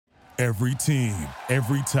Every team,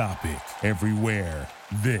 every topic, everywhere.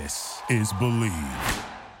 This is Believe.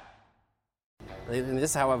 And this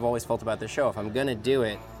is how I've always felt about this show. If I'm going to do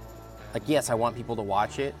it, like, yes, I want people to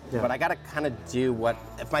watch it, but I got to kind of do what,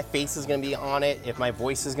 if my face is going to be on it, if my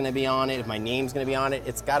voice is going to be on it, if my name's going to be on it,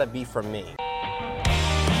 it's got to be from me.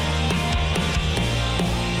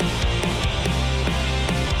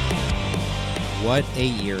 What a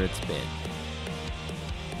year it's been.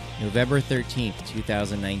 November 13th,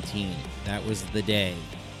 2019. That was the day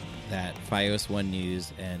that FiOS One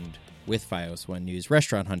News and with FiOS One News,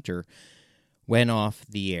 Restaurant Hunter went off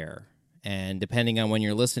the air. And depending on when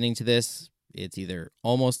you're listening to this, it's either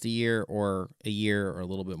almost a year or a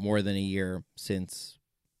little bit more than a year since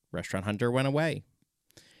Restaurant Hunter went away.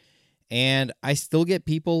 And I still get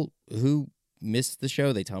people who missed the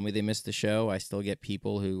show. They tell me they missed the show. I still get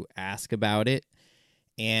people who ask about it.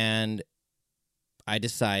 And I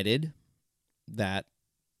decided that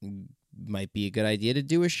might be a good idea to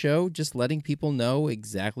do a show just letting people know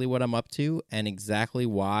exactly what I'm up to and exactly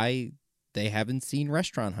why they haven't seen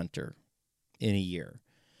Restaurant Hunter in a year,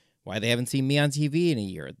 why they haven't seen me on TV in a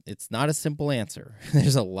year. It's not a simple answer.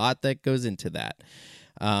 There's a lot that goes into that.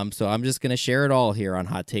 So I'm just going to share it all here on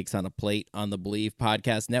Hot Takes on a Plate on the Believe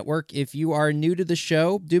Podcast Network. If you are new to the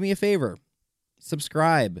show, do me a favor.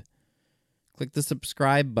 Subscribe. Click the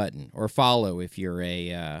subscribe button or follow if you're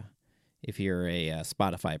a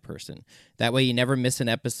Spotify person. That way you never miss an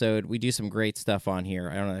episode. We do some great stuff on here.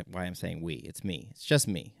 I don't know why I'm saying we. It's me. It's just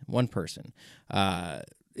me. One person.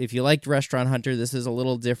 If you liked Restaurant Hunter, this is a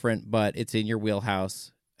little different, but it's in your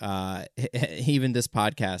wheelhouse. Even this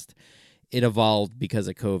podcast, it evolved because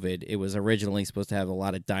of COVID. It was originally supposed to have a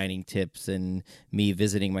lot of dining tips and me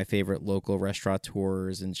visiting my favorite local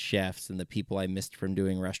restaurateurs and chefs and the people I missed from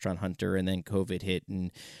doing Restaurant Hunter, and then COVID hit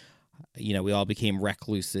and we all became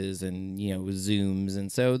recluses and, Zooms. And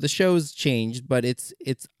so the show's changed, but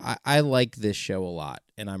I like this show a lot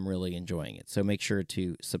and I'm really enjoying it. So make sure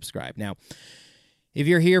to subscribe. Now, if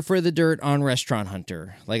you're here for the dirt on Restaurant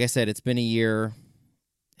Hunter, like I said, it's been a year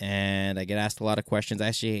and I get asked a lot of questions. I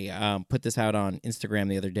actually put this out on Instagram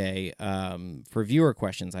the other day for viewer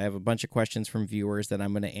questions. I have a bunch of questions from viewers that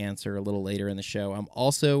I'm going to answer a little later in the show. I'm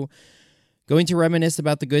also going to reminisce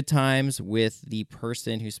about the good times with the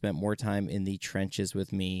person who spent more time in the trenches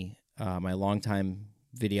with me, my longtime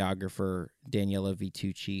videographer, Daniela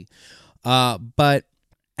Vitucci. But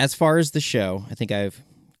as far as the show, I think I've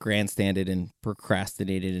grandstanded and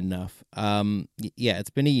procrastinated enough. It's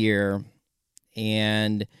been a year,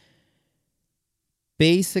 and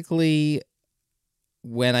basically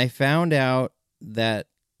when I found out that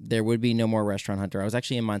there would be no more Restaurant Hunter, I was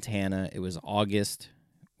actually in Montana. It was August.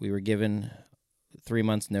 We were given 3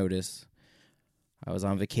 months notice. I was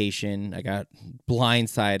on vacation. I got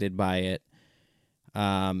blindsided by it.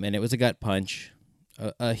 And it was a gut punch,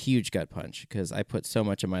 a huge gut punch, because I put so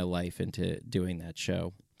much of my life into doing that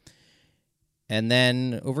show. And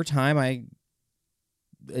then over time, I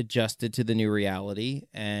adjusted to the new reality,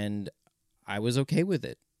 and I was okay with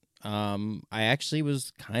it. I actually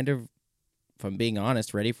was kind of, if I'm being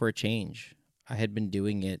honest, ready for a change. I had been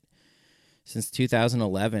doing it since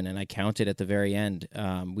 2011, and I counted at the very end.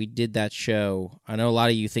 We did that show. I know a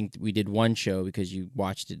lot of you think we did one show because you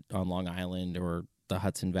watched it on Long Island or the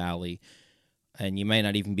Hudson Valley, and you might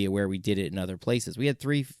not even be aware we did it in other places. We had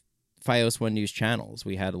 3 FiOS One News channels.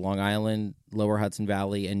 We had Long Island, Lower Hudson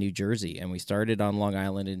Valley, and New Jersey, and we started on Long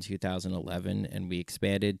Island in 2011, and we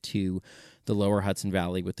expanded to the Lower Hudson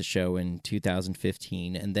Valley with the show in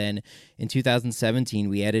 2015, and then in 2017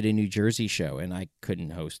 we added a New Jersey show, and I couldn't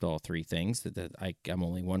host all 3 things. I'm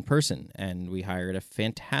only one person, and we hired a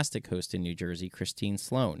fantastic host in New Jersey, Christine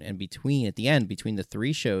Sloan, and between the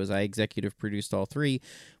 3 shows, I executive produced all 3.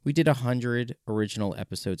 We did 100 original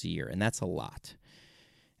episodes a year, and that's a lot.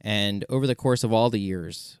 And over the course of all the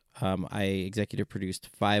years, I executive produced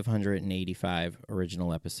 585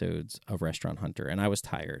 original episodes of Restaurant Hunter, and I was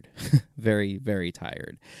tired, very, very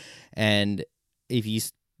tired. And if you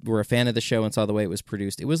were a fan of the show and saw the way it was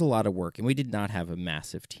produced, it was a lot of work, and we did not have a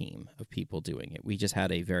massive team of people doing it. We just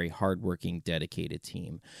had a very hardworking, dedicated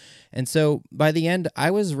team. And so by the end, I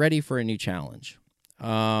was ready for a new challenge.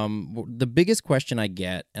 The biggest question I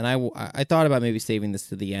get, and I thought about maybe saving this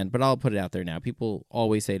to the end, but I'll put it out there now. People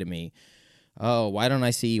always say to me, "Oh, why don't I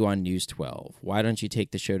see you on News 12? Why don't you take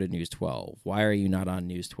the show to News 12? Why are you not on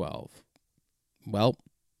News 12? Well,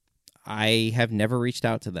 I have never reached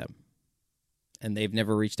out to them, and they've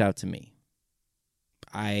never reached out to me.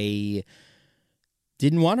 I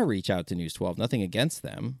didn't want to reach out to News 12, nothing against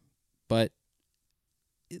them, but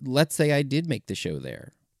let's say I did make the show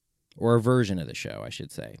there, or a version of the show, I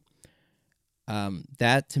should say.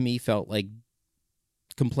 that to me felt like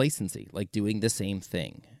complacency, like doing the same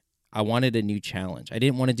thing. I wanted a new challenge. I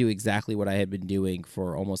didn't want to do exactly what I had been doing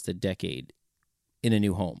for almost a decade in a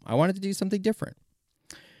new home. I wanted to do something different.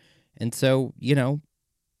 And so,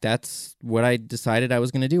 that's what I decided I was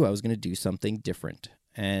going to do. I was going to do something different.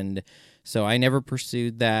 And so I never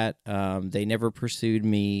pursued that. They never pursued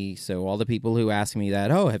me. So all the people who ask me that,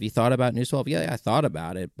 oh, have you thought about News 12? Yeah, I thought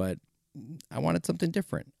about it, but I wanted something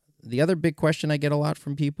different. The other big question I get a lot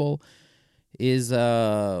from people is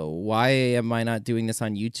why am I not doing this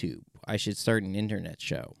on YouTube? I should start an internet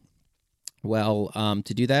show. Well,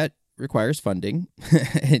 to do that requires funding.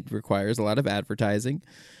 It requires a lot of advertising.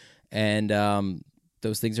 And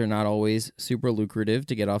those things are not always super lucrative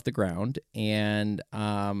to get off the ground. And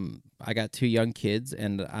I got 2 young kids,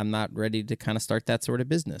 and I'm not ready to kind of start that sort of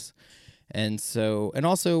business. And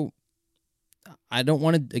also, I don't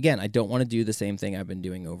want to do the same thing I've been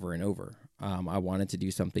doing over and over. I wanted to do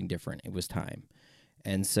something different. It was time.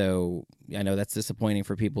 And so I know that's disappointing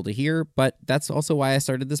for people to hear, but that's also why I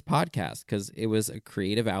started this podcast, because it was a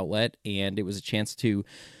creative outlet and it was a chance to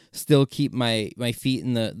still keep my feet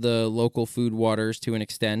in the local food waters to an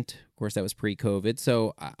extent. Of course, that was pre-COVID.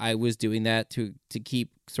 So I was doing that to keep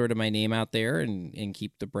sort of my name out there and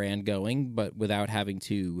keep the brand going, but without having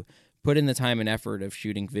to put in the time and effort of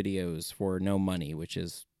shooting videos for no money, which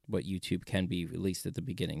is what YouTube can be, at least at the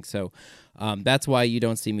beginning. So that's why you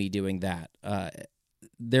don't see me doing that.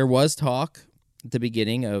 There was talk at the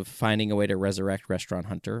beginning of finding a way to resurrect Restaurant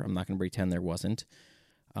Hunter. I'm not going to pretend there wasn't.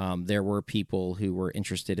 There were people who were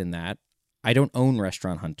interested in that. I don't own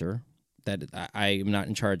Restaurant Hunter. That I am not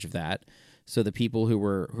in charge of that. So the people who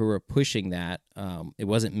were pushing that, it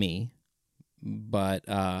wasn't me, but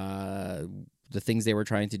the things they were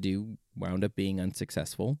trying to do wound up being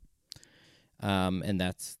unsuccessful. And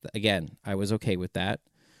that's, again, I was okay with that.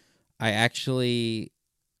 I actually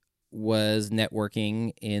was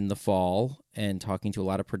networking in the fall and talking to a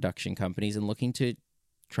lot of production companies and looking to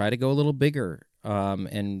try to go a little bigger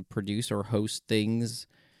and produce or host things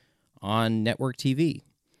on network TV.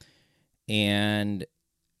 And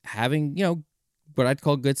having, what I'd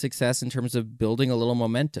call good success in terms of building a little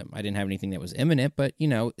momentum. I didn't have anything that was imminent, but,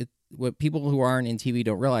 what people who aren't in TV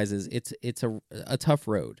don't realize is it's a tough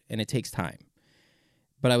road and it takes time.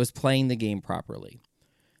 But I was playing the game properly.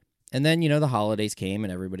 And then, the holidays came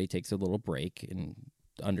and everybody takes a little break, and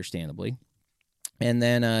understandably. And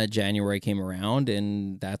then January came around,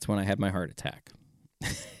 and that's when I had my heart attack.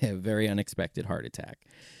 A very unexpected heart attack.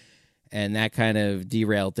 And that kind of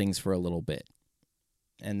derailed things for a little bit.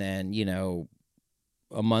 And then,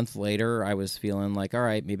 a month later, I was feeling like, all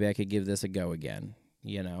right, maybe I could give this a go again,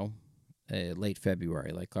 late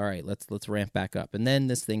February. Like, all right, let's ramp back up. And then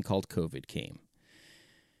this thing called COVID came.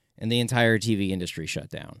 And the entire TV industry shut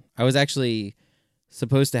down. I was actually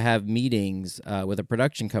supposed to have meetings with a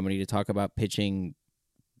production company to talk about pitching,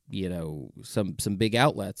 some big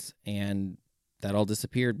outlets, and that all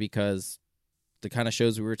disappeared because the kind of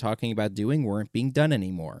shows we were talking about doing weren't being done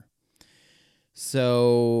anymore.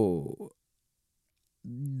 So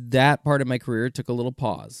that part of my career took a little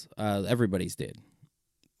pause. Everybody's did.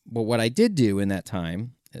 But what I did do in that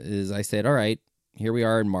time is I said, all right, here we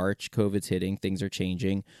are in March, COVID's hitting, things are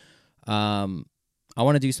changing. I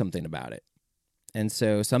want to do something about it. And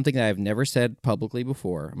so something that I've never said publicly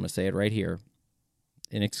before, I'm going to say it right here,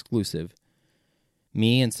 in exclusive.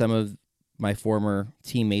 Me and some of my former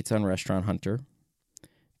teammates on Restaurant Hunter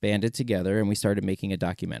banded together and we started making a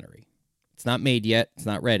documentary. It's not made yet, it's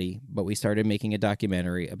not ready, but we started making a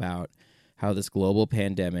documentary about how this global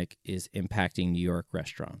pandemic is impacting New York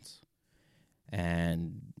restaurants.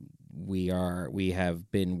 And we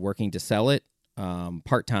have been working to sell it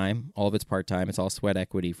part-time. All of it's part-time. It's all sweat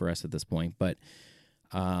equity for us at this point. But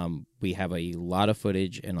we have a lot of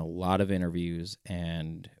footage and a lot of interviews,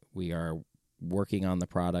 and we are working on the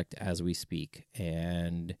product as we speak.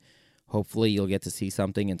 And hopefully you'll get to see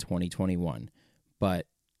something in 2021. But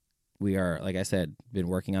we are, like I said, been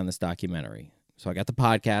working on this documentary. So I got the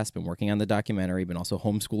podcast, been working on the documentary, been also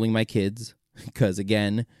homeschooling my kids because,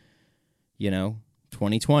 again,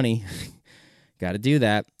 2020, got to do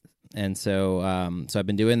that. And so I've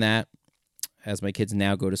been doing that as my kids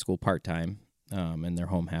now go to school part-time, and they're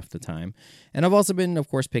home half the time. And I've also been, of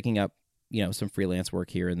course, picking up, some freelance work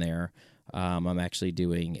here and there. I'm actually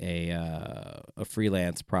doing a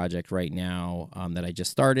freelance project right now that I just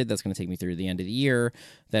started that's going to take me through the end of the year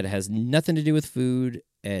that has nothing to do with food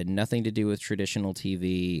and nothing to do with traditional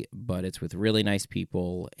TV, but it's with really nice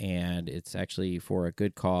people, and it's actually for a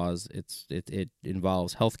good cause. It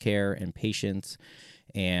involves healthcare and patients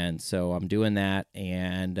And so I'm doing that,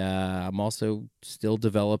 and I'm also still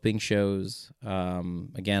developing shows.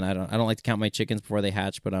 Again, I don't like to count my chickens before they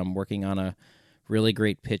hatch, but I'm working on a really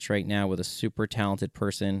great pitch right now with a super talented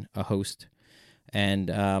person, a host. And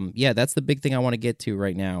yeah, that's the big thing I want to get to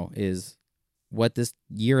right now is what this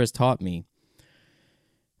year has taught me.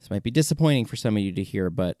 This might be disappointing for some of you to hear,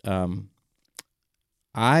 but when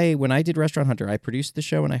I did Restaurant Hunter, I produced the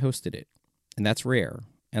show and I hosted it, and that's rare.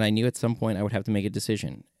 And I knew at some point I would have to make a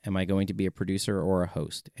decision. Am I going to be a producer or a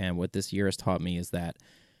host? And what this year has taught me is that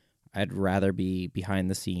I'd rather be behind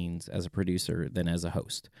the scenes as a producer than as a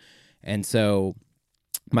host. And so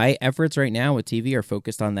my efforts right now with TV are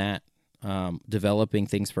focused on that, developing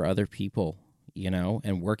things for other people,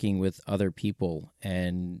 and working with other people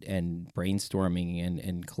and brainstorming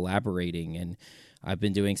and collaborating. And I've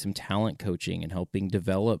been doing some talent coaching and helping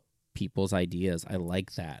develop people's ideas. I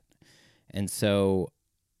like that. And so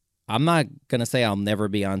I'm not going to say I'll never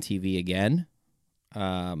be on TV again,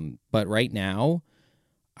 but right now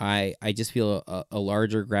I just feel a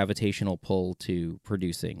larger gravitational pull to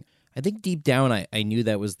producing. I think deep down I knew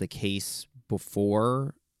that was the case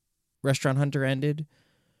before Restaurant Hunter ended.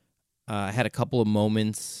 I had a couple of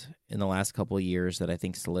moments in the last couple of years that I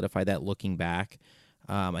think solidified that looking back.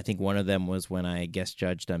 I think one of them was when I guest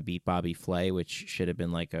judged on Beat Bobby Flay, which should have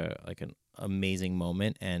been like an amazing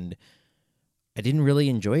moment, and I didn't really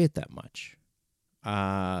enjoy it that much.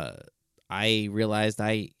 I realized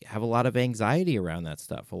I have a lot of anxiety around that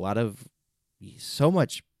stuff, so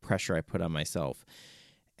much pressure I put on myself.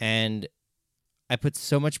 And I put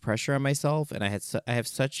so much pressure on myself, and I have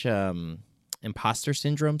such imposter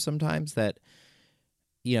syndrome sometimes that,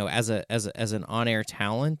 as an on-air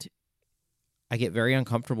talent, I get very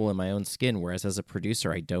uncomfortable in my own skin, whereas as a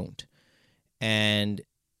producer, I don't. And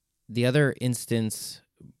the other instance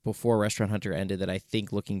before Restaurant Hunter ended that I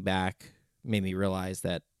think looking back made me realize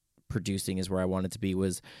that producing is where I wanted to be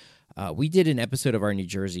was we did an episode of our New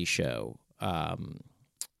Jersey show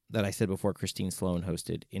that I said before Christine Sloan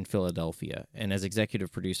hosted in Philadelphia. And as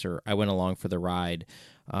executive producer, I went along for the ride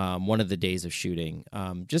one of the days of shooting,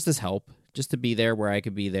 just as help, just to be there where I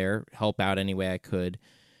could be there, help out any way I could.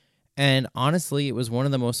 And honestly, it was one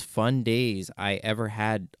of the most fun days I ever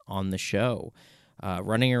had on the show.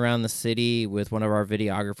 Running around the city with one of our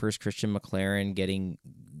videographers, Christian McLaren, getting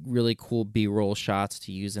really cool B-roll shots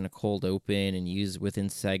to use in a cold open and use within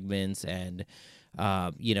segments, and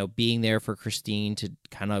being there for Christine to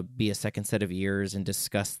kind of be a second set of ears and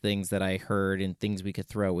discuss things that I heard and things we could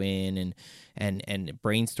throw in, and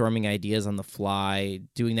brainstorming ideas on the fly,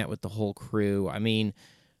 doing that with the whole crew. I mean,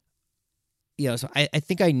 so I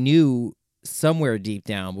think I knew somewhere deep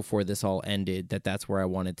down before this all ended that that's where I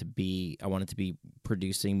wanted to be. I wanted to be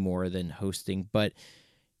producing more than hosting, but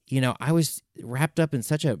I was wrapped up in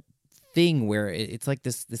such a thing where it's like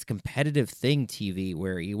this competitive thing, TV,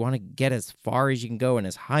 where you want to get as far as you can go and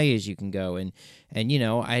as high as you can go, and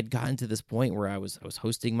I had gotten to this point where I was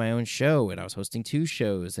hosting my own show, and I was hosting 2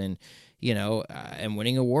 shows, and and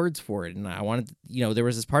winning awards for it, and I wanted, there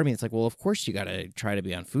was this part of me that's like, well, of course you got to try to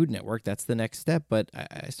be on Food Network, that's the next step. But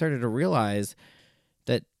I started to realize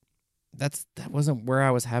that wasn't where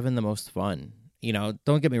I was having the most fun.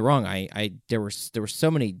 Don't get me wrong. There were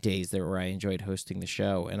so many days there where I enjoyed hosting the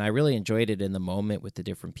show, and I really enjoyed it in the moment with the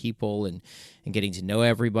different people and getting to know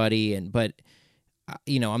everybody. But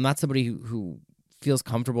I'm not somebody who feels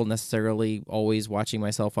comfortable necessarily always watching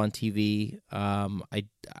myself on TV.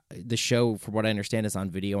 The show, from what I understand, is on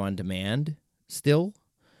video on demand still.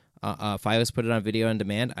 Fios put it on video on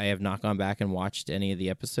demand. I have not gone back and watched any of the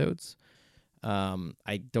episodes.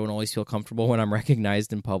 I don't always feel comfortable when I'm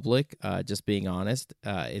recognized in public. Just being honest,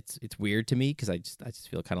 it's weird to me because I just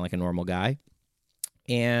feel kind of like a normal guy.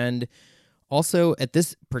 And also at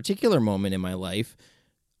this particular moment in my life,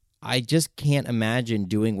 I just can't imagine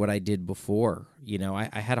doing what I did before.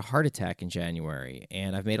 I had a heart attack in January,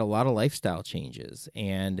 and I've made a lot of lifestyle changes.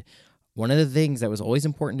 And one of the things that was always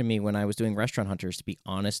important to me when I was doing Restaurant Hunter is to be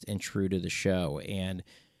honest and true to the show. And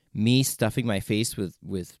me stuffing my face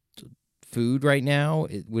with food right now,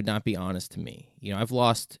 it would not be honest to me. I've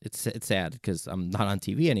lost, it's sad because I'm not on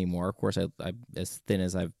TV anymore. Of course, I'm as thin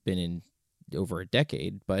as I've been in over a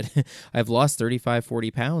decade, but I've lost 35,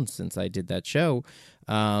 40 pounds since I did that show.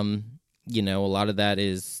 A lot of that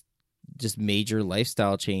is just major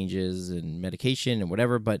lifestyle changes and medication and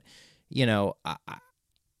whatever. But,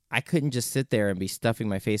 I couldn't just sit there and be stuffing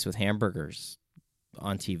my face with hamburgers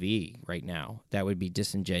on TV right now. That would be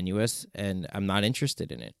disingenuous, and I'm not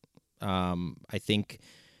interested in it. I think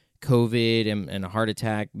COVID and a heart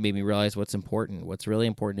attack made me realize what's important. What's really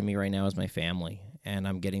important to me right now is my family, and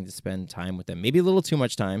I'm getting to spend time with them. Maybe a little too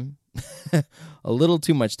much time, a little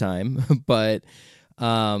too much time, but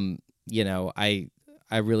you know, I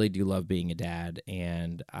really do love being a dad,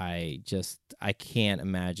 and I can't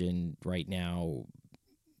imagine right now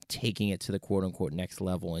taking it to the quote unquote next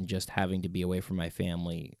level and just having to be away from my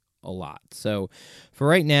family a lot. So for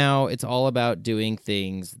right now, it's all about doing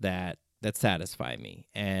things that satisfy me.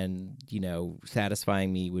 And, you know,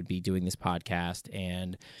 satisfying me would be doing this podcast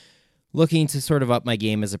and looking to sort of up my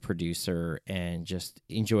game as a producer and just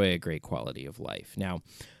enjoy a great quality of life. Now,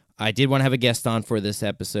 I did want to have a guest on for this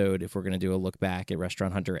episode if we're going to do a look back at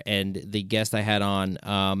Restaurant Hunter. And the guest I had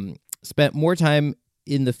on spent more time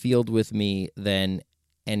in the field with me than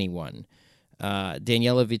anyone.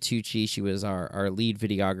 Daniela Vitucci, she was our lead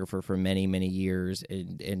videographer for many, many years.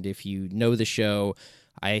 And if you know the show,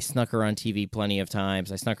 I snuck her on TV plenty of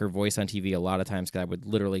times. I snuck her voice on TV a lot of times because I would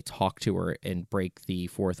literally talk to her and break the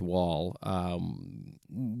fourth wall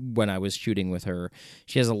when I was shooting with her.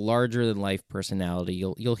 She has a larger-than-life personality.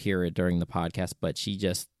 You'll hear it during the podcast, but she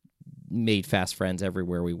just made fast friends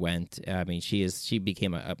everywhere we went. I mean, she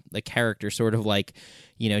became a character, sort of like,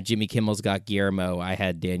 you know, Jimmy Kimmel's got Guillermo. I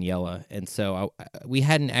had Daniela, and so we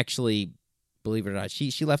hadn't actually, believe it or not,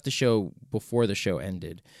 she left the show before the show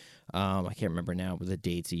ended. I can't remember now the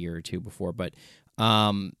dates, a year or two before, but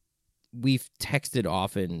we've texted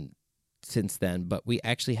often since then, but we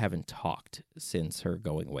actually haven't talked since her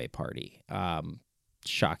going away party,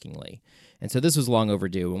 shockingly. And so this was long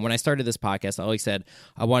overdue. And when I started this podcast, I always said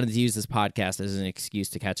I wanted to use this podcast as an excuse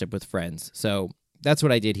to catch up with friends. So that's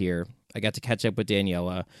what I did here. I got to catch up with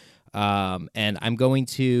Daniela, and I'm going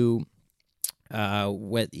to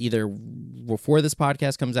either before this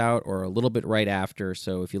podcast comes out or a little bit right after.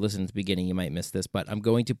 So if you listen to the beginning, you might miss this, but I'm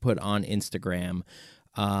going to put on Instagram.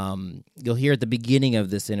 You'll hear at the beginning of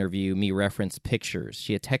this interview me reference pictures.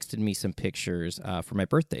 She had texted me some pictures for my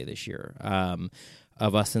birthday this year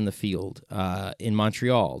of us in the field in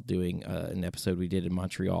Montreal doing an episode we did in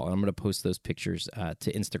Montreal. And I'm going to post those pictures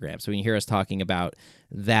to Instagram. So when you hear us talking about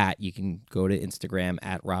that, you can go to Instagram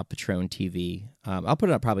at Rob Patrone TV. I'll put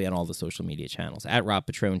it up probably on all the social media channels at Rob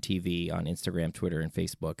Patrone TV on Instagram, Twitter, and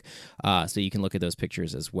Facebook. So you can look at those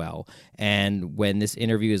pictures as well. And when this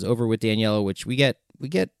interview is over with Daniela, which we get,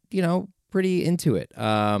 you know, pretty into it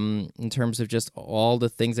in terms of just all the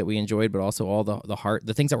things that we enjoyed, but also all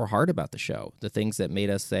the things that were hard about the show, the things that made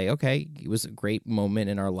us say, okay, it was a great moment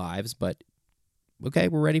in our lives, but okay,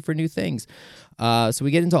 we're ready for new things. So we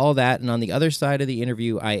get into all that. And on the other side of the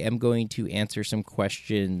interview, I am going to answer some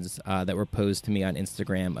questions that were posed to me on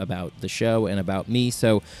Instagram about the show and about me.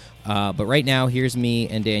 So, but right now, here's me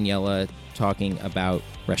and Daniela talking about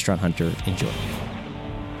Restaurant Hunter. Enjoy.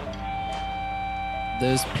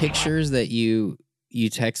 Those pictures that you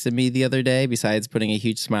texted me the other day, besides putting a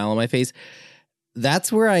huge smile on my face,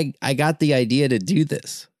 that's where I got the idea to do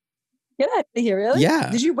this. Good idea, really? Yeah.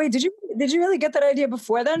 Did you really get that idea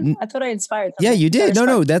before then? I thought I inspired something. Yeah, you did.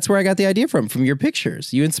 No, that's where I got the idea from your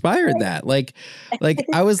pictures. You inspired that. Like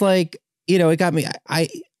I was like, you know, it got me.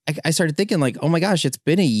 I started thinking like, oh my gosh, it's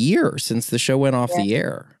been a year since the show went off the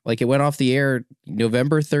air. Like it went off the air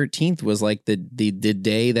November 13th was like the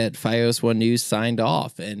day that Fios One News signed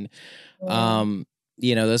off. And,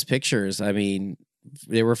 you know, those pictures, I mean,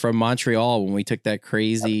 they were from Montreal when we took that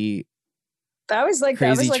crazy That was like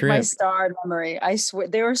trip. My starred memory. I swear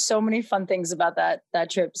there were so many fun things about that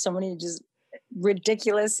trip. So many just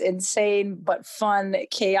ridiculous, insane, but fun,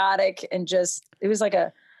 chaotic, and just, it was like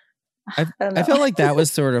I felt like that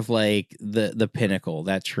was sort of like the pinnacle,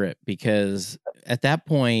 that trip, because at that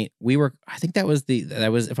point I think that was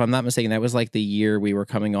if I'm not mistaken, that was like the year we were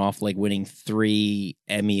coming off like winning 3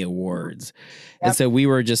 Emmy Awards. Yep. And so we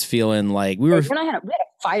were just feeling like we had a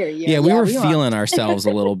fire year. Yeah, we were feeling ourselves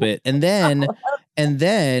a little bit. And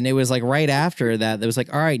then it was like right after that, it was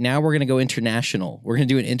like, all right, now we're going to go international. We're going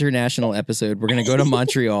to do an international episode. We're going to go to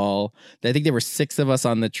Montreal. I think there were 6 of us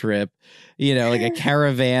on the trip, you know, like a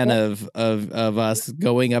caravan of us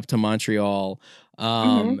going up to Montreal.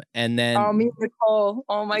 And then me and Nicole.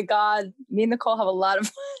 Oh my God. Me and Nicole have a lot of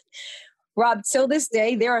fun. Rob, till this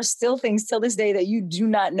day, there are still things till this day that you do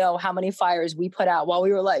not know how many fires we put out while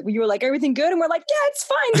you were like, everything good? And we're like, yeah, it's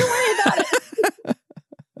fine. Don't worry about it.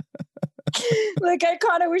 Like, I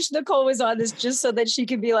kind of wish Nicole was on this just so that she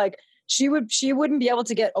could be like, she wouldn't be able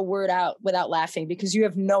to get a word out without laughing because you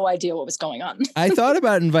have no idea what was going on. I thought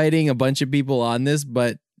about inviting a bunch of people on this,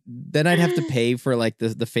 but then I'd have to pay for like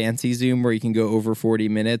the fancy Zoom where you can go over 40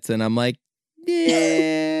 minutes. And I'm like,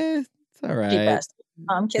 yeah, it's all right.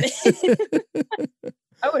 I'm kidding.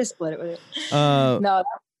 I would have split it with it. No, that was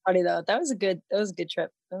funny though. That was a good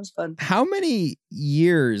trip. That was fun. How many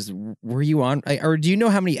years were you on? Or do you know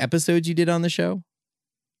how many episodes you did on the show?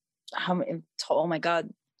 oh my God.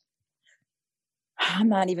 I'm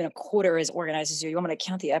not even a quarter as organized as you. You want me to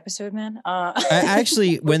count the episode, man? I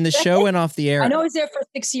actually, when the show went off the air, I know it was there for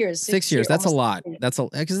 6 years. 6 years. That's a lot. 6 years. That's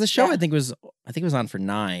because the show I think it was on for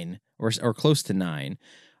 9 or close to 9.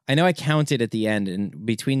 I know I counted at the end, and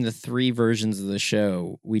between the 3 versions of the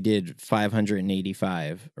show, we did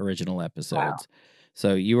 585 original episodes. Wow.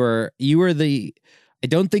 So you were the. I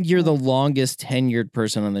don't think you're the longest tenured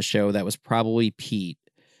person on the show. That was probably Pete.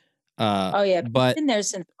 Oh yeah, but he's been there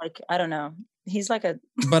since I don't know. He's like a.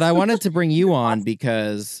 But I wanted to bring you on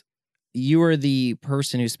because you are the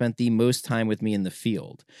person who spent the most time with me in the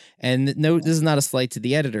field. And no, this is not a slight to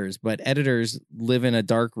the editors, but editors live in a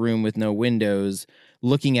dark room with no windows,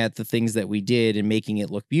 looking at the things that we did and making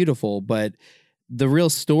it look beautiful. But the real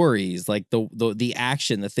stories, like the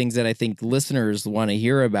action, the things that I think listeners want to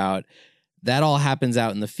hear about, that all happens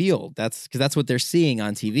out in the field. That's because that's what they're seeing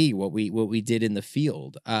on TV, what we did in the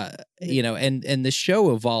field. And the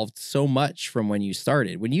show evolved so much from when you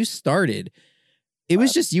started. When you started, it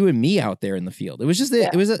was just you and me out there in the field. It was just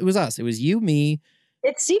it was us. It was you, me.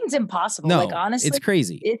 It seems impossible. No, like honestly, it's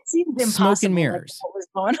crazy. It seems impossible. Smoke and mirrors. Like, what was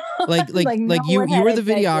going on? Like you were the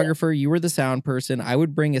videographer. You were the sound person. I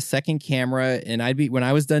would bring a second camera, and when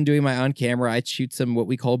I was done doing my on camera, I'd shoot some what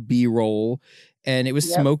we call B-roll, and it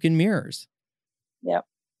was smoke and mirrors. Yep.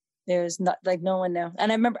 There's not no one knew.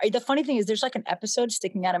 And I remember the funny thing is there's like an episode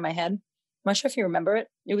sticking out of my head. I'm not sure if you remember it.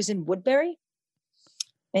 It was in Woodbury.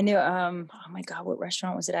 And oh my God, what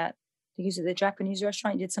restaurant was it at? I think it was the Japanese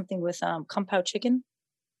restaurant. You did something with Kung Pao chicken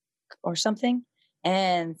or something.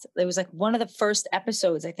 And it was like one of the first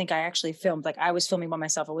episodes I think I actually filmed. Like I was filming by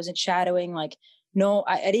myself. I wasn't shadowing. Like no,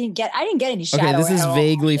 I didn't get any shadow. Okay, this is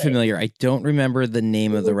vaguely familiar. I don't remember the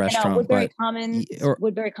name of the restaurant. Woodbury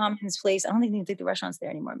Commons place. I don't even think the restaurant's there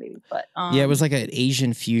anymore, maybe. But yeah, it was like an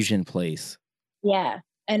Asian fusion place. Yeah,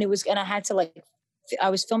 and I had to I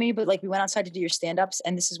was filming, but like we went outside to do your stand-ups,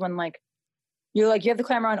 and this is when like you're like you have the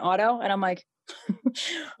camera on auto, and I'm like,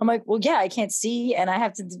 well, yeah, I can't see, and I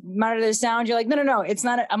have to monitor the sound. You're like, no, it's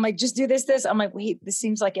not. I'm like, just do this. I'm like, wait, this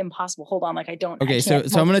seems like impossible. Hold on, like I don't. Okay, so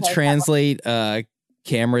I'm gonna translate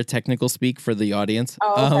camera technical speak for the audience.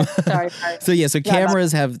 Oh, okay. Sorry. So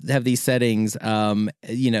cameras have these settings.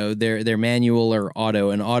 They're manual or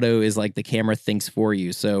auto, and auto is like the camera thinks for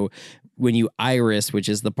you. So when you iris, which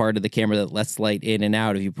is the part of the camera that lets light in and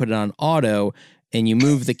out, if you put it on auto and you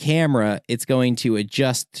move the camera, it's going to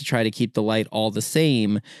adjust to try to keep the light all the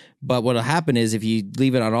same. But what'll happen is if you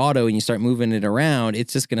leave it on auto and you start moving it around,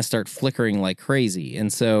 it's just going to start flickering like crazy.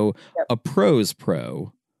 And so a pro's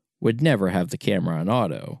pro would never have the camera on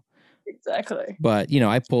auto. Exactly. But,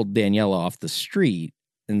 I pulled Daniela off the street.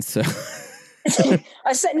 And so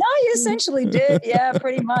I said, no, you essentially did. Yeah,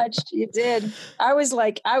 pretty much. You did. I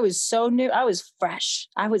was so new. I was fresh.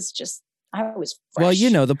 I was fresh.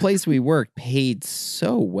 Well, the place we worked paid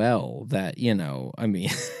so well that, I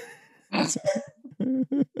mean.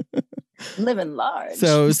 Living large.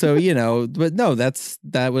 So, but no,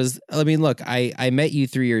 look, I met you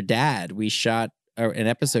through your dad. We shot an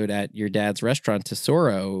episode at your dad's restaurant,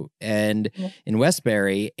 Tesoro, and in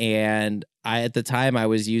Westbury. And at the time I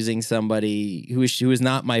was using somebody who was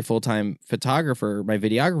not my full-time photographer, my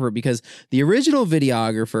videographer, because the original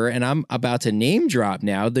videographer, and I'm about to name drop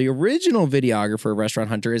now, the original videographer of Restaurant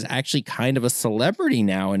Hunter is actually kind of a celebrity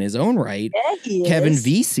now in his own right. Yeah, he Kevin is.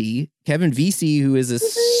 Vesey, who is a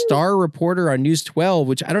star reporter on News 12,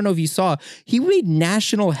 which I don't know if you saw, he made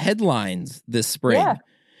national headlines this spring. Yeah.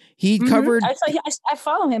 He covered. I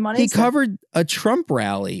follow him on Instagram. He covered a Trump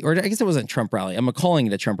rally, or I guess it wasn't a Trump rally. I'm calling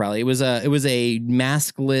it a Trump rally. It was a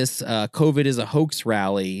maskless COVID is a hoax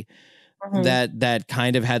rally that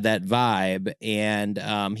kind of had that vibe,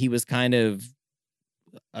 and he was kind of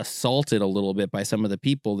assaulted a little bit by some of the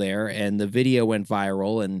people there, and the video went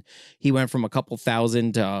viral, and he went from a couple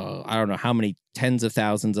thousand to I don't know how many tens of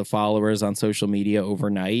thousands of followers on social media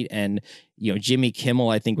overnight. And Jimmy Kimmel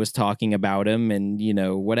I think was talking about him, and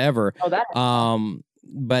whatever.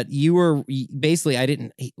 But you were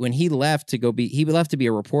basically when he left to be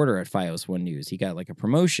a reporter at FiOS One News. He got like a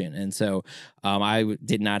promotion, and so I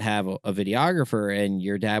did not have a videographer, and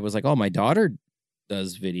your dad was like, oh, my daughter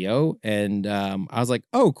does video, and I was like,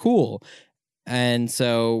 oh, cool. And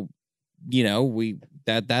so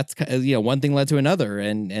that's one thing led to another,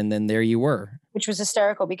 and then there you were, which was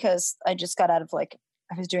hysterical because I just got out of I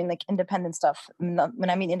was doing independent stuff. When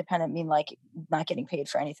I mean independent, I mean not getting paid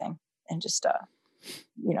for anything, and just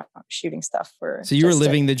shooting stuff for. So you were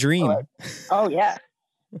living the dream. Oh yeah.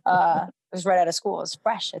 I was right out of school. It was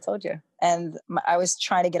fresh, I told you. And I was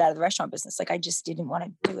trying to get out of the restaurant business. I just didn't want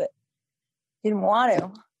to do it. Didn't want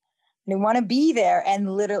to. and I want to be there.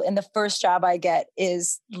 And literally, and the first job I get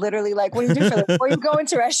is literally like, what do you do for this? Or you go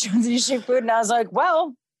into restaurants and you shoot food. And I was like,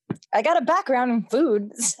 well, I got a background in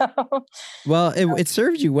food. So well, it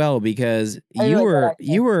served you well because you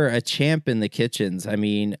were a champ in the kitchens. I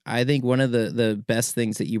mean, I think one of the best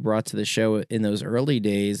things that you brought to the show in those early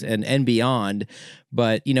days and beyond,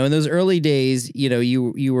 but in those early days,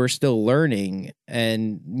 you were still learning,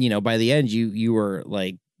 and by the end you were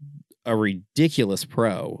like a ridiculous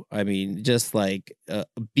pro. I mean, just like a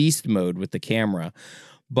beast mode with the camera.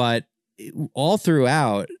 But all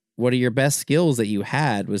throughout, one of your best skills that you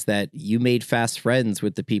had was that you made fast friends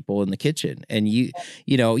with the people in the kitchen. And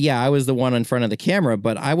I was the one in front of the camera,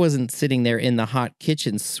 but I wasn't sitting there in the hot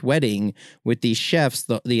kitchen sweating with these chefs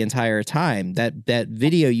the entire time. That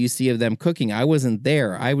video you see of them cooking, I wasn't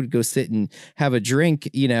there. I would go sit and have a drink,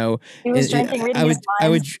 He was drinking, reading his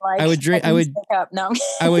lines,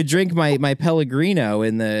 I would drink my Pellegrino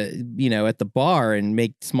in the, at the bar and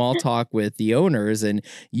make small talk with the owners. And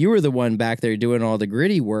you were the one back there doing all the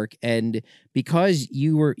gritty work. And because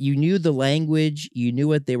you knew the language, you knew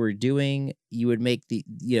what they were doing, you would make the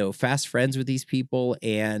fast friends with these people,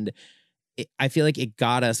 and I feel like it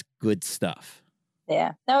got us good stuff.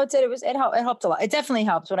 Yeah, no, it helped a lot. It definitely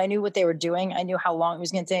helped when I knew what they were doing. I knew how long it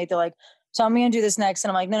was going to take. They're like, so I'm going to do this next, and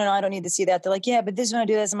I'm like, no, I don't need to see that. They're like, yeah, but this when I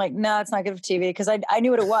do this, I'm like, no, it's not good for TV, because I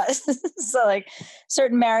knew what it was. So like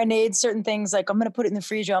certain marinades, certain things, like I'm going to put it in the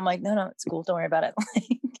freezer. I'm like, no, it's cool, don't worry about it.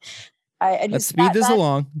 Let's speed this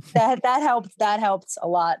along. That helped a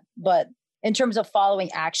lot. But in terms of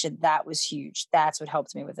following action, that was huge. That's what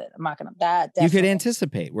helped me with it. I'm not going to, that definitely. You could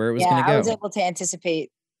anticipate where it was going to go. I was able to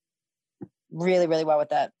anticipate really, really well with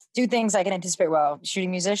that. Two things I can anticipate well: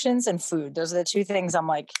 shooting musicians and food. Those are the two things I'm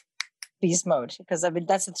like beast mode, because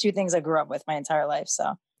that's the two things I grew up with my entire life.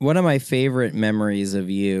 So one of my favorite memories of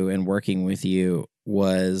you and working with you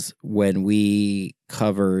was when we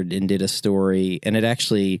covered and did a story, and it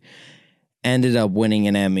actually ended up winning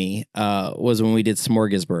an Emmy, was when we did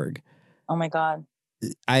Smorgasburg. Oh my God.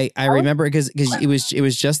 I remember because it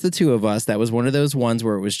was just the two of us. That was one of those ones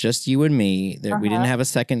where it was just you and me, that we didn't have a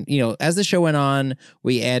second, as the show went on,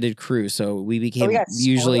 we added crew. So we became it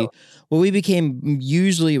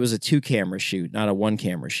was a 2-camera shoot, not a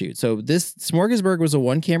 1-camera shoot. So this Smorgasburg was a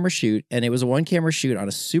 1-camera shoot, and it was a 1-camera shoot on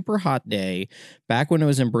a super hot day back when it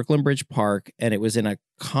was in Brooklyn Bridge Park, and it was in a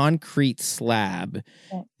concrete slab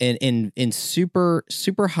in super,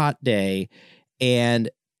 super hot day. And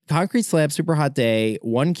concrete slab, super hot day,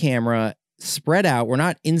 1 camera, spread out. We're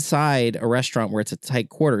not inside a restaurant where it's a tight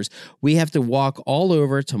quarters. We have to walk all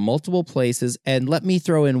over to multiple places. And let me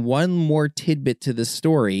throw in one more tidbit to the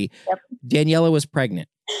story. Yep. Daniela was pregnant.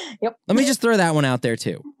 Yep. Let me just throw that one out there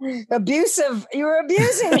too. Abusive. You were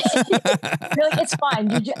abusing me. You're like, it's fine.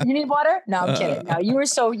 You need water? No, I'm kidding. No, you were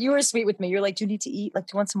sweet with me. You're like, do you need to eat? Like,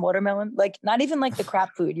 do you want some watermelon? Like, not even like the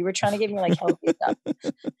crap food. You were trying to give me like healthy stuff.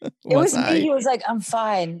 It was me. He was like, I'm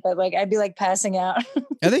fine. But like, I'd be like passing out.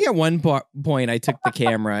 I think at one point I took the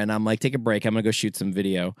camera and I'm like, take a break. I'm going to go shoot some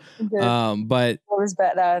video. But it was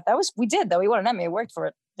bad. We did though. We won an Emmy. It worked for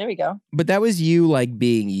it. There we go. But that was you like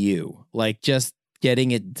being you, like just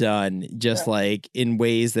getting it done, just like in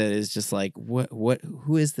ways that is just like,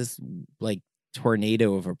 who is this like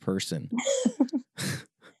tornado of a person?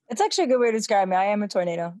 It's actually a good way to describe me. I am a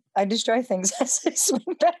tornado. I destroy things as I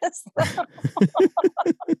swing past them.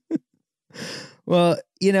 Well,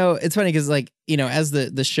 it's funny because like, as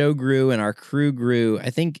the show grew and our crew grew,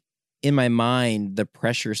 I think in my mind, the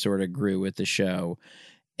pressure sort of grew with the show.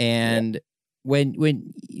 And when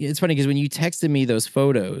it's funny because when you texted me those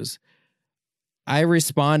photos, I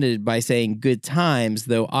responded by saying good times,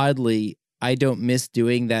 though oddly, I don't miss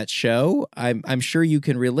doing that show. I'm sure you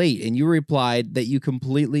can relate. And you replied that you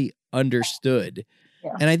completely understood.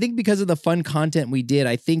 Yeah. And I think because of the fun content we did,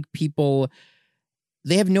 I think people,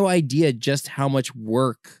 they have no idea just how much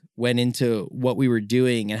work went into what we were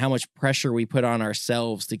doing and how much pressure we put on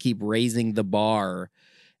ourselves to keep raising the bar.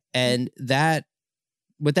 And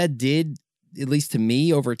what that did, at least to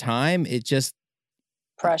me over time, it just,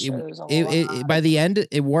 pressure. By the end,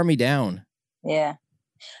 it wore me down. Yeah.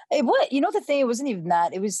 The thing, it wasn't even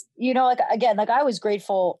that. It was, like, again, like I was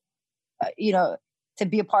grateful, to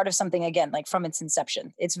be a part of something again, like from its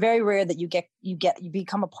inception. It's very rare that you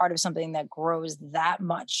become a part of something that grows that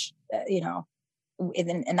much,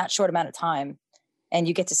 in that short amount of time. And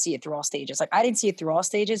you get to see it through all stages. Like I didn't see it through all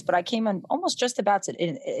stages, but I came on almost just about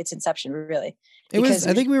its inception, really. I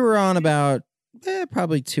think we were on about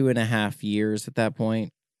probably 2.5 years at that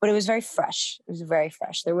point. but it was very fresh. It was very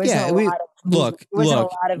fresh. There wasn't a lot of look. There wasn't a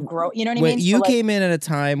lot of growth. You know what I mean? You so, like, came in at a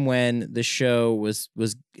time when the show was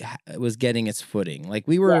getting its footing. Like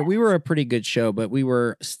we were a pretty good show, but we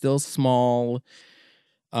were still small,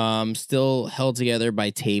 still held together by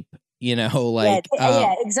tape. You know, like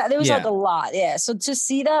exactly. There was like a lot. Yeah. So to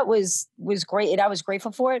see that was great. And I was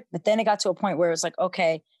grateful for it. But then it got to a point where it was like,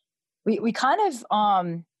 okay, we kind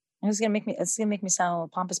of it's gonna make me sound a little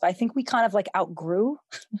pompous, but I think we kind of like outgrew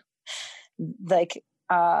like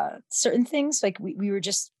certain things. Like we were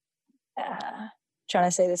just trying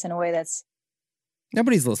to say this in a way that's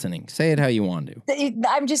nobody's listening. Say it how you want to.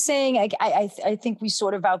 I'm just saying, like, I think we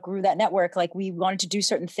sort of outgrew that network. Like we wanted to do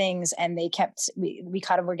certain things and we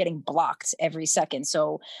kind of were getting blocked every second.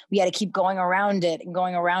 So we had to keep going around it.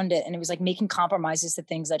 And it was like making compromises to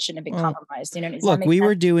things that shouldn't have been compromised. You know, look, we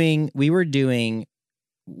were doing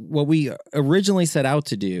what we originally set out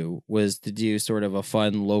to do was to do sort of a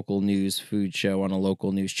fun local news food show on a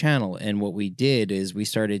local news channel. And what we did is we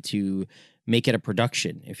started to make it a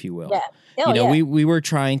production, if you will. Yeah. We were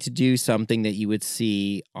trying to do something that you would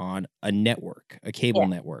see on a network, a cable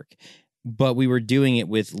network, but we were doing it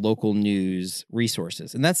with local news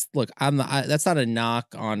resources. And that's not a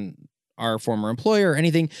knock on our former employer or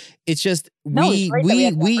anything. It's just we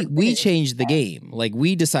changed the game. Like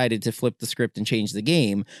we decided to flip the script and change the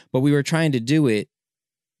game, but we were trying to do it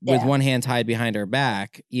with one hand tied behind our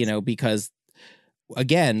back, you know, because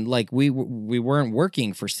again, like we weren't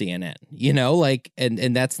working for CNN, you know, like,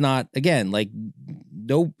 and that's not, again, like,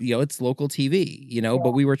 no, you know, it's local TV, you know,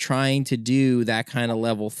 but we were trying to do that kind of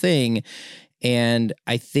level thing. And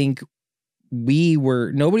I think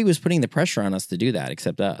nobody was putting the pressure on us to do that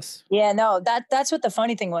except us. Yeah, no, that's what the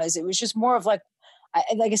funny thing was. It was just more of like,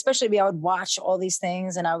 especially me, I would watch all these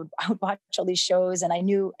things and I would watch all these shows. And I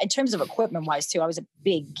knew in terms of equipment wise too, I was a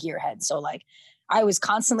big gearhead. So like, I was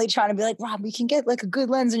constantly trying to be like, Rob, we can get like a good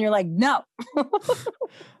lens. And you're like, no.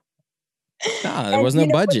 There was no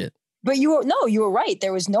budget. But you were right.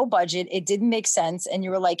 There was no budget. It didn't make sense. And you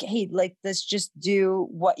were like, hey, like, let's just do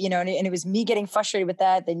what, you know, and it was me getting frustrated with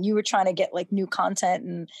that. Then you were trying to get like new content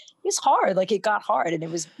and it was hard. Like it got hard and it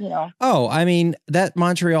was, you know. Oh, I mean, that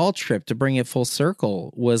Montreal trip, to bring it full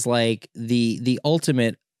circle, was like the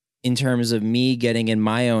ultimate in terms of me getting in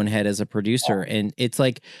my own head as a producer. Yeah. And it's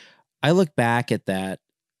like, I look back at that,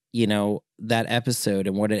 you know, that episode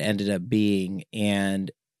and what it ended up being. And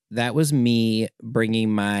that was me bringing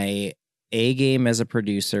my A game as a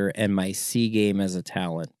producer and my C game as a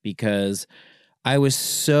talent, because I was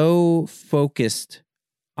so focused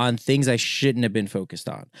on things I shouldn't have been focused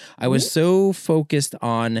on. I was so focused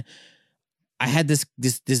on, I had this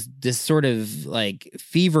sort of like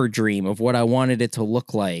fever dream of what I wanted it to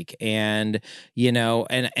look like, and you know,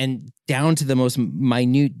 and down to the most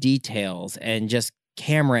minute details and just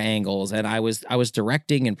camera angles. And I was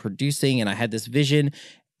directing and producing, and I had this vision.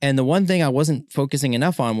 And the one thing I wasn't focusing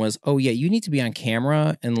enough on was, oh yeah, you need to be on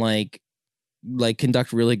camera and like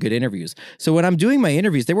conduct really good interviews. So when I'm doing my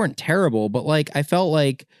interviews, they weren't terrible, but like I felt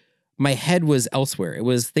like my head was elsewhere. It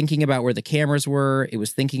was thinking about where the cameras were. It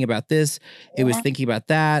was thinking about this. It was thinking about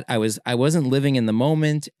that. I wasn't living in the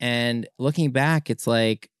moment. And looking back, it's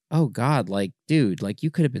like, oh God, like, dude, like you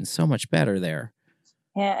could have been so much better there.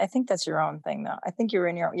 Yeah, I think that's your own thing, though. I think you were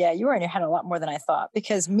in your head a lot more than I thought.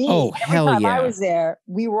 Because every time I was there,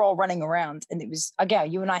 we were all running around, and it was,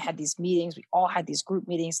 again, you and I had these meetings. We all had these group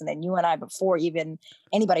meetings, and then you and I, before even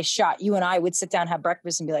anybody shot, you and I would sit down, have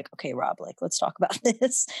breakfast, and be like, "Okay, Rob, like let's talk about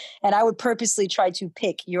this." And I would purposely try to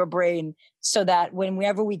pick your brain so that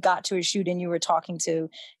whenever we got to a shoot and you were talking to,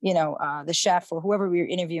 you know, the chef or whoever we were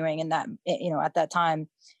interviewing, and that, you know, at that time,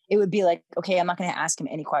 it would be like, okay, I'm not going to ask him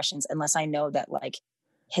any questions unless I know that like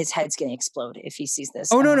his head's going to explode if he sees this.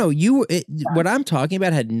 Oh, no. What I'm talking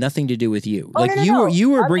about had nothing to do with you. You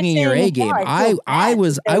were bringing your A game. I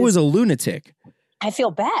was a lunatic. I feel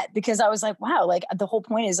bad because I was like, wow, like the whole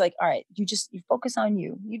point is like, all right, you focus on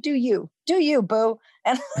you. You do you, boo.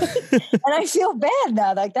 And and I feel bad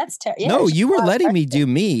now. Like that's terrible. No, you were letting me do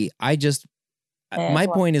me. I just, my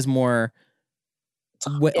point is more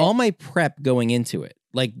all my prep going into it.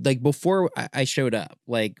 Like before I showed up,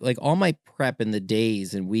 like all my prep in the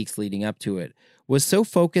days and weeks leading up to it was so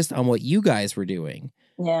focused on what you guys were doing.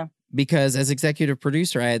 Yeah. Because as executive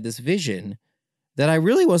producer, I had this vision that I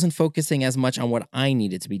really wasn't focusing as much on what I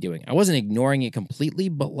needed to be doing. I wasn't ignoring it completely,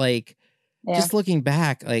 but like just looking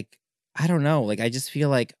back, like, I don't know, like I just feel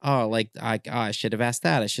like, I should have asked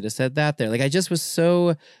that. I should have said that there. Like I just was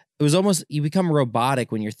so... It was almost, you become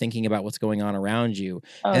robotic when you're thinking about what's going on around you.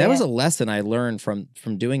 And that was a lesson I learned from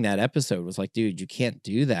doing that episode, was like, dude, you can't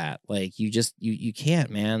do that. Like you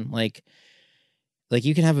can't, man. Like like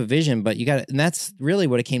you can have a vision, but you got to, and that's really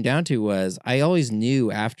what it came down to was I always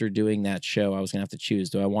knew after doing that show, I was going to have to choose.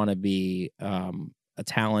 Do I want to be a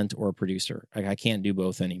talent or a producer? Like I can't do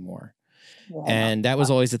both anymore. Yeah. And that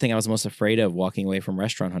was always the thing I was most afraid of walking away from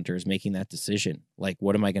Restaurant Hunters, making that decision. Like,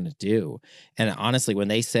 what am I going to do? And honestly, when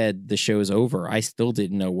they said the show's over, I still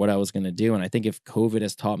didn't know what I was going to do. And I think if COVID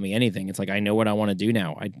has taught me anything, it's like, I know what I want to do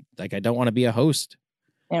now. I don't want to be a host.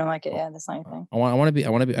 You don't like it? Yeah, that's not your thing. I want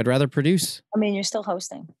to be, I'd rather produce. I mean, you're still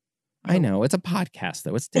hosting. I know. It's a podcast,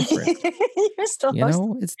 though. It's different. You're still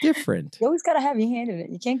hosting. It's different. You always got to have your hand in it.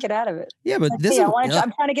 You can't get out of it. Yeah, but like,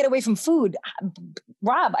 I'm trying to get away from food.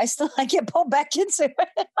 Rob, I get pulled back into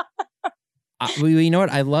it. You know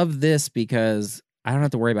what? I love this because I don't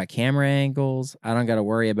have to worry about camera angles. I don't got to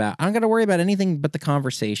worry about anything but the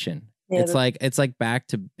conversation. Yeah, it's like back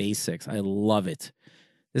to basics. I love it.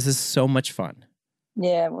 This is so much fun.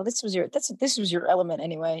 Yeah, well, this was your element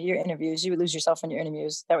anyway. Your interviews, you would lose yourself in your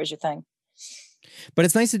interviews. That was your thing. But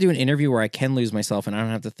it's nice to do an interview where I can lose myself and I don't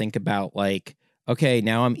have to think about like, okay,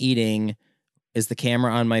 now I'm eating. Is the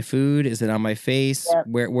camera on my food? Is it on my face? Yep.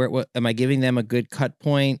 What am I giving them a good cut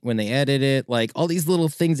point when they edit it? Like all these little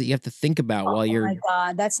things that you have to think about while you're. Oh my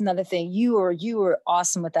God, that's another thing. You were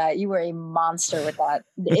awesome with that. You were a monster with that.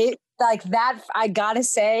 It like that. I gotta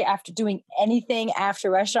say, after doing anything after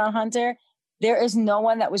Restaurant Hunter, there is no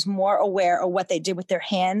one that was more aware of what they did with their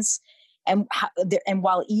hands and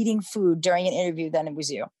while eating food during an interview than it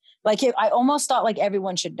was you. Like I almost thought like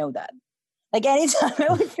everyone should know that. Like anytime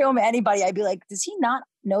I would film anybody, I'd be like, does he not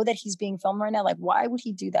know that he's being filmed right now? Like, why would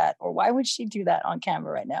he do that? Or why would she do that on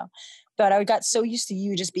camera right now? But I got so used to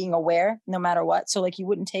you just being aware no matter what. So like you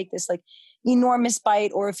wouldn't take this like enormous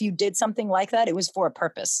bite, or if you did something like that, it was for a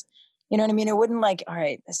purpose. You know what I mean? It wouldn't like, all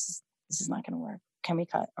right, this is not going to work. Can we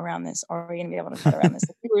cut around this? Or are we going to be able to cut around this?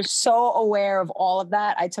 We were so aware of all of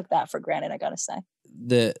that. I took that for granted, I got to say.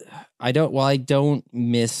 I don't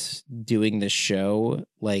miss doing the show.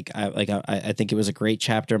 I think it was a great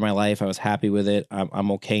chapter of my life. I was happy with it.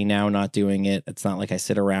 I'm okay now not doing it. It's not like I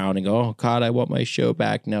sit around and go, oh God, I want my show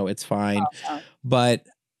back. No, it's fine. Oh, no. But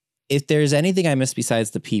if there's anything I miss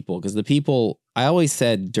besides the people, because the people, I always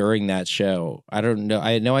said during that show, I don't know.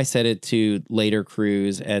 I know I said it to later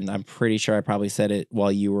crews, and I'm pretty sure I probably said it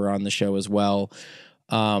while you were on the show as well.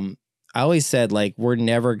 I always said, like, we're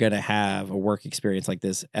never going to have a work experience like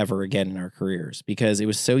this ever again in our careers, because it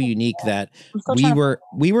was so unique that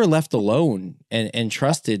we were left alone and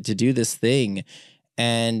trusted to do this thing.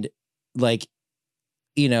 And like,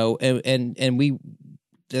 you know, and we,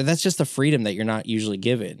 that's just a freedom that you're not usually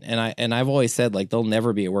given. And I've always said, like, there'll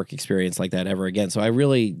never be a work experience like that ever again. So I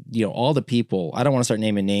really, you know, all the people, I don't want to start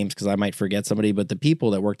naming names because I might forget somebody, but the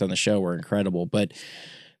people that worked on the show were incredible. But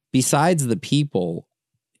besides the people,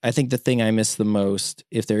 I think the thing I miss the most,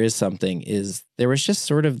 if there is something, is there was just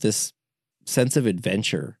sort of this sense of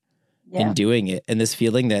adventure in doing it, and this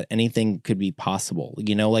feeling that anything could be possible,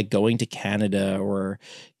 you know, like going to Canada or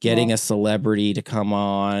getting a celebrity to come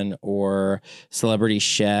on, or celebrity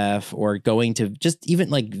chef, or going to just even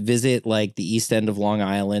like visit like the East End of Long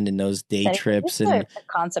Island in those day trips. And the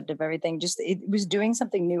concept of everything, just it was doing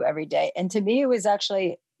something new every day. And to me, it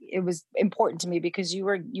was important to me because you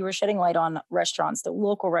were shedding light on restaurants, the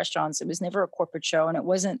local restaurants. It was never a corporate show, and it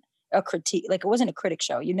wasn't a critique, like it wasn't a critic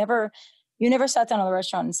show. You never sat down in the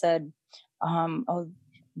restaurant and said, oh,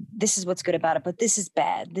 this is what's good about it, but this is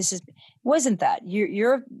bad. Wasn't that.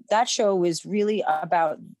 That show was really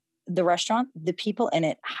about the restaurant, the people in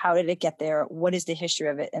it. How did it get there? What is the history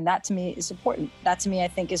of it? And that to me is important. That to me, I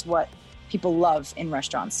think, is what people love in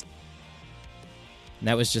restaurants. And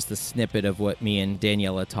that was just a snippet of what me and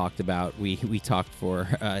Daniela talked about. We talked for,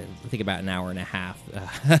 I think, about an hour and a half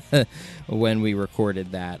when we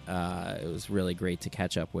recorded that. It was really great to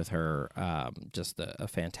catch up with her. Just a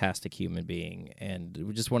fantastic human being,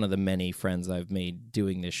 and just one of the many friends I've made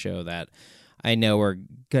doing this show that I know are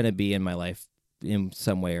going to be in my life in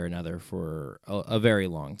some way or another for a very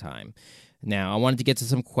long time. Now, I wanted to get to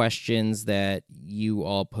some questions that you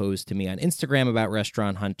all posed to me on Instagram about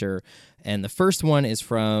Restaurant Hunter. And the first one is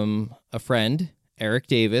from a friend, Eric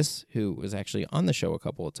Davis, who was actually on the show a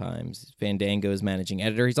couple of times. Fandango's managing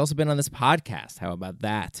editor. He's also been on this podcast. How about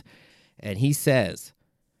that? And he says,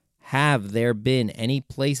 have there been any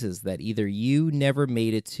places that either you never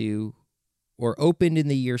made it to or opened in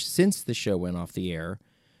the year since the show went off the air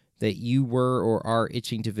that you were or are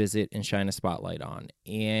itching to visit and shine a spotlight on?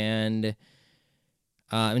 And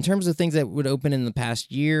in terms of things that would open in the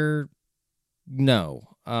past year,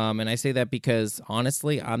 no. And I say that because,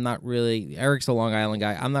 honestly, I'm not really... Eric's a Long Island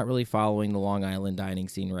guy. I'm not really following the Long Island dining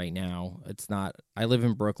scene right now. It's not... I live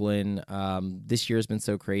in Brooklyn. This year has been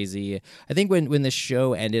so crazy. I think when the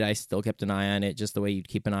show ended, I still kept an eye on it, just the way you'd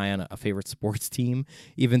keep an eye on a favorite sports team.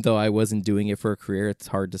 Even though I wasn't doing it for a career, it's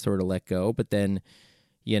hard to sort of let go. But then,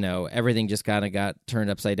 you know, everything just kind of got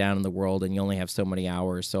turned upside down in the world, and you only have so many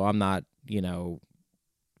hours. So I'm not, you know,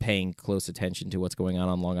 paying close attention to what's going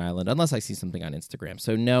on Long Island unless I see something on Instagram.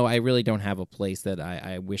 So no, I really don't have a place that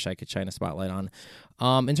I wish I could shine a spotlight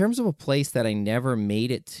on. In terms of a place that I never made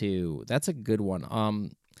it to, that's a good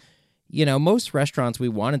one. You know, most restaurants we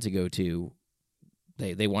wanted to go to,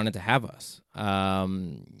 they wanted to have us.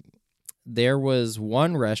 There was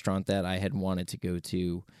one restaurant that I had wanted to go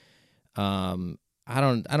to. I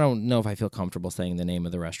don't know if I feel comfortable saying the name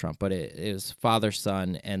of the restaurant, but it was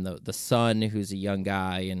father-son, and the son, who's a young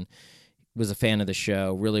guy and was a fan of the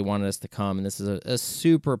show, really wanted us to come. And this is a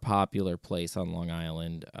super popular place on Long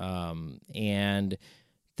Island. And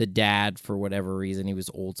the dad, for whatever reason, he was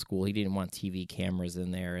old school. He didn't want TV cameras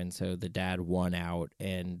in there, and so the dad won out.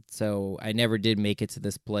 And so I never did make it to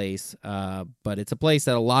this place, but it's a place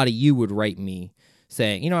that a lot of you would write me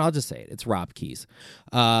saying, you know, I'll just say it. It's Robke's.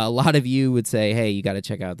 A lot of you would say, hey, you got to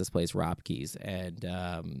check out this place, Robke's.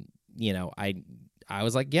 And, you know, I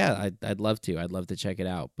was like, yeah, I'd love to. I'd love to check it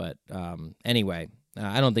out. But anyway,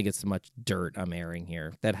 I don't think it's so much dirt I'm airing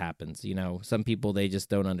here. That happens. You know, some people, they just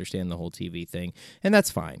don't understand the whole TV thing. And that's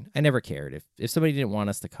fine. I never cared. If somebody didn't want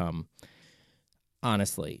us to come,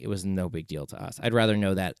 honestly, it was no big deal to us. I'd rather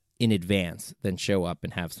know that in advance than show up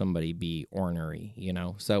and have somebody be ornery, you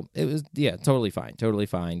know? So it was, yeah, totally fine.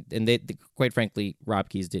 And they quite frankly,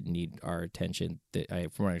 Robke's didn't need our attention.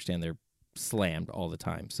 From what I understand, they're slammed all the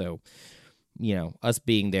time. So, you know, us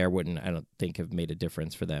being there wouldn't, I don't think, have made a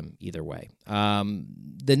difference for them either way.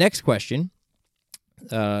 The next question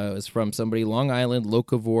is from somebody, Long Island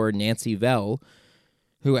locavore Nancy Vell,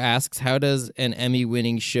 who asks, how does an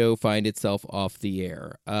Emmy-winning show find itself off the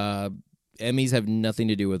air? Emmys have nothing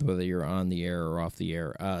to do with whether you're on the air or off the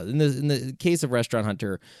air. In the case of Restaurant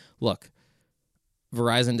Hunter, look,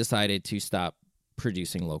 Verizon decided to stop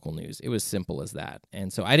producing local news. It was simple as that.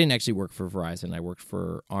 And so I didn't actually work for Verizon. I worked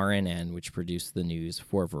for RNN, which produced the news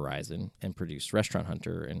for Verizon and produced Restaurant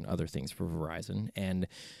Hunter and other things for Verizon. And,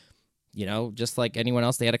 you know, just like anyone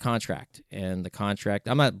else, they had a contract. And the contract,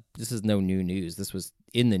 this is no new news. This was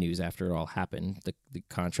in the news after it all happened. The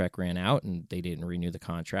contract ran out and they didn't renew the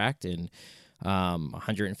contract. And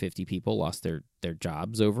 150 people lost their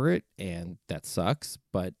jobs over it. And that sucks.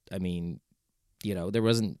 But, I mean, you know, there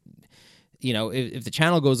wasn't... You know, if the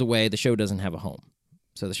channel goes away, the show doesn't have a home.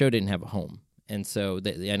 So the show didn't have a home. And so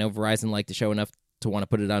I know Verizon liked the show enough to want to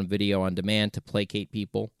put it on video on demand to placate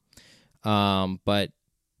people. But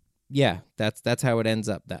yeah, that's how it ends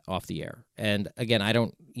up that off the air. And again,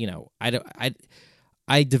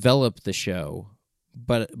 I developed the show,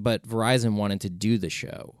 but Verizon wanted to do the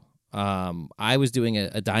show. I was doing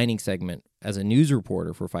a dining segment as a news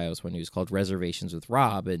reporter for FiOS One News called Reservations with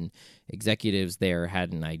Rob, and executives there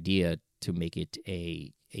had an idea to make it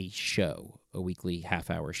a show, a weekly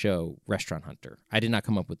half-hour show, Restaurant Hunter. I did not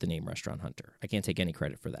come up with the name Restaurant Hunter. I can't take any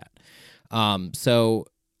credit for that. So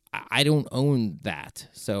I don't own that.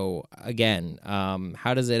 So again,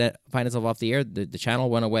 how does it find itself off the air? The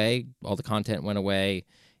channel went away, all the content went away,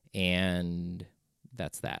 and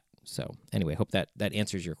that's that. So anyway, hope that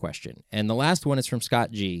answers your question. And the last one is from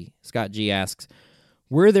Scott G. Scott G asks,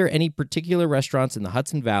 were there any particular restaurants in the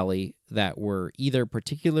Hudson Valley that were either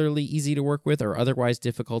particularly easy to work with or otherwise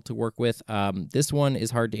difficult to work with? This one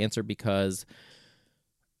is hard to answer because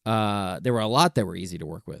there were a lot that were easy to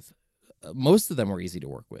work with. Most of them were easy to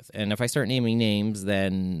work with. And if I start naming names,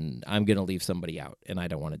 then I'm going to leave somebody out, and I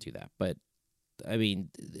don't want to do that. But, I mean,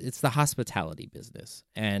 it's the hospitality business.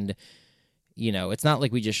 And, you know, it's not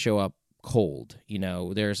like we just show up cold. You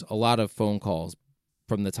know, there's a lot of phone calls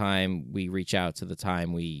from the time we reach out to the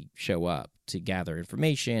time we show up to gather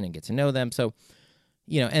information and get to know them. So,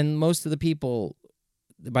 you know, and most of the people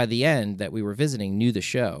by the end that we were visiting knew the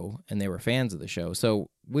show and they were fans of the show. So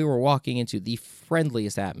we were walking into the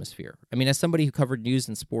friendliest atmosphere. I mean, as somebody who covered news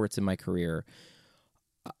and sports in my career,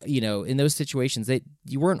 you know, in those situations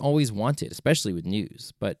you weren't always wanted, especially with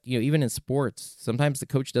news. But, you know, even in sports, sometimes the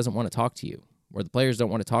coach doesn't want to talk to you or the players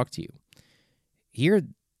don't want to talk to you. Here,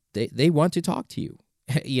 they want to talk to you.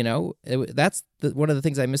 You know, that's one of the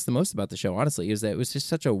things I missed the most about the show, honestly, is that it was just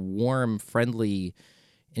such a warm, friendly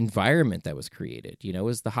environment that was created. You know, it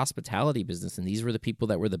was the hospitality business, and these were the people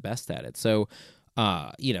that were the best at it. So,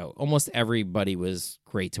 you know, almost everybody was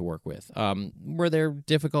great to work with. Were there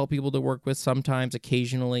difficult people to work with sometimes,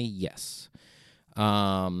 occasionally? Yes.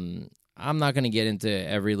 I'm not going to get into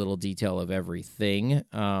every little detail of everything,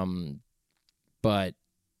 but,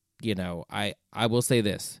 you know, I will say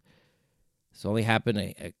this. It's only happened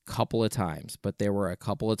a couple of times, but there were a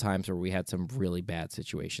couple of times where we had some really bad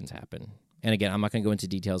situations happen. And again, I'm not going to go into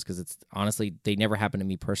details because it's honestly, they never happened to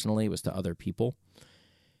me personally. It was to other people.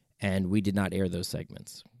 And we did not air those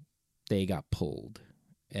segments. They got pulled.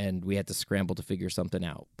 And we had to scramble to figure something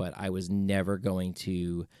out. But I was never going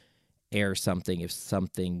to air something if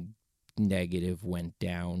something negative went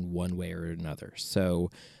down one way or another. So,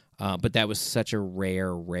 but that was such a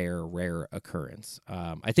rare occurrence.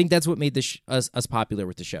 I think that's what made us popular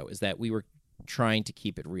with the show, is that we were trying to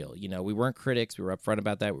keep it real. You know, we weren't critics. We were upfront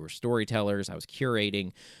about that. We were storytellers. I was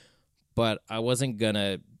curating. But I wasn't going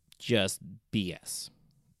to just BS.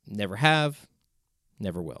 Never have,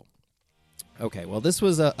 never will. Okay, well, this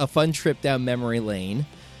was a fun trip down memory lane.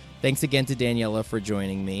 Thanks again to Daniela for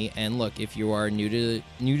joining me. And look, if you are new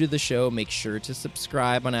to the show, make sure to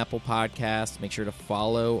subscribe on Apple Podcasts. Make sure to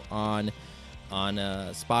follow on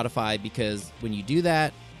Spotify, because when you do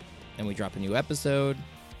that and we drop a new episode,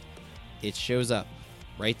 it shows up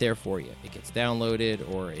right there for you. It gets downloaded,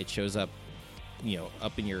 or it shows up, you know,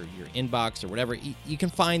 up in your inbox or whatever. You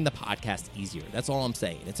can find the podcast easier. That's all I'm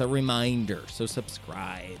saying. It's a reminder. So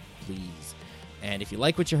subscribe, please. And if you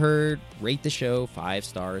like what you heard, rate the show 5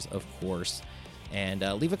 stars, of course, and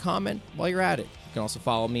leave a comment while you're at it. You can also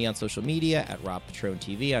follow me on social media at Rob Petrone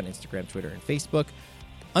TV on Instagram, Twitter, and Facebook.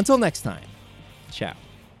 Until next time, ciao.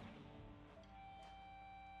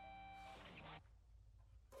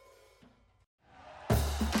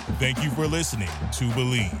 Thank you for listening to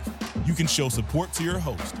Believe. You can show support to your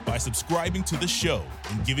host by subscribing to the show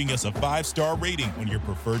and giving us a 5-star rating on your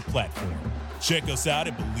preferred platform. Check us out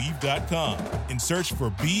at Believe.com and search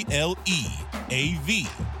for BLEAV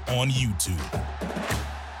on YouTube.